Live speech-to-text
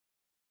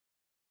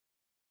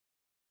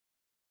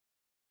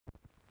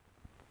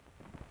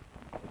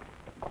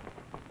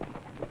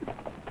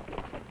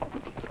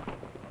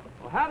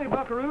Howdy,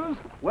 buckaroos.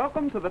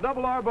 Welcome to the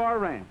Double R Bar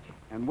Ranch.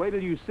 And wait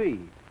till you see.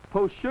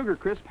 Post Sugar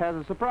Crisp has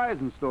a surprise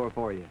in store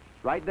for you.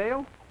 Right,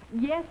 Dale?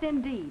 Yes,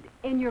 indeed.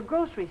 In your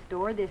grocery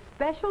store, this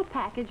special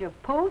package of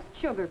Post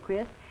Sugar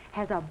Crisp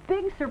has a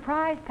big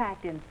surprise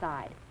packed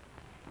inside.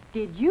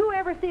 Did you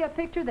ever see a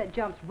picture that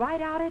jumps right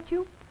out at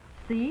you?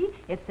 See,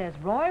 it says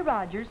Roy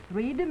Rogers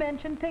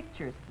 3-dimension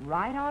pictures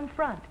right on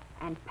front.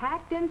 And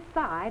packed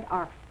inside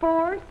are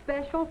 4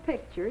 special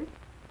pictures,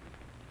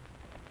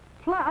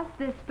 plus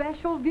this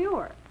special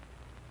viewer.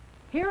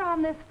 Here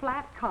on this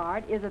flat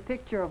card is a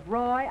picture of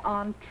Roy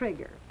on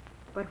trigger.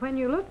 But when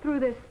you look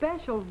through this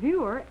special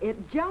viewer,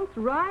 it jumps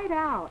right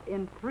out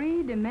in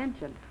 3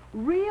 dimensions,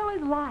 real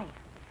as life.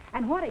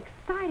 And what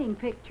exciting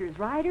pictures,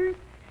 riders.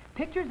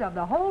 Pictures of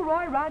the whole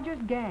Roy Rogers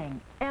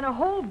gang and a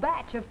whole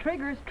batch of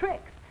Trigger's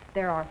tricks.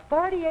 There are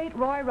 48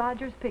 Roy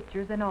Rogers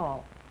pictures in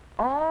all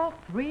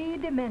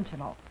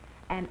 3-dimensional.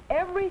 And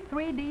every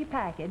 3D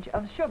package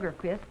of Sugar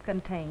Crisp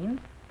contains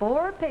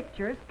 4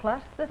 pictures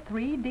plus the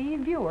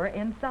 3D viewer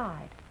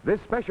inside. This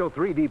special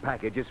 3D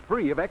package is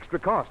free of extra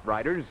cost,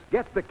 riders.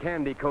 Get the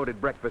candy-coated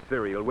breakfast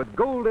cereal with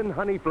golden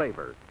honey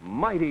flavor.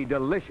 Mighty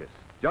delicious.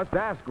 Just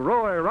ask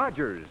Roy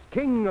Rogers,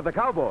 king of the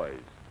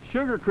cowboys.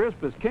 Sugar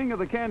Crisp is king of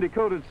the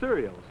candy-coated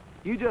cereals.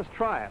 You just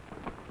try it.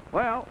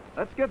 Well,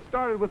 let's get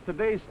started with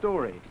today's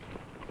story.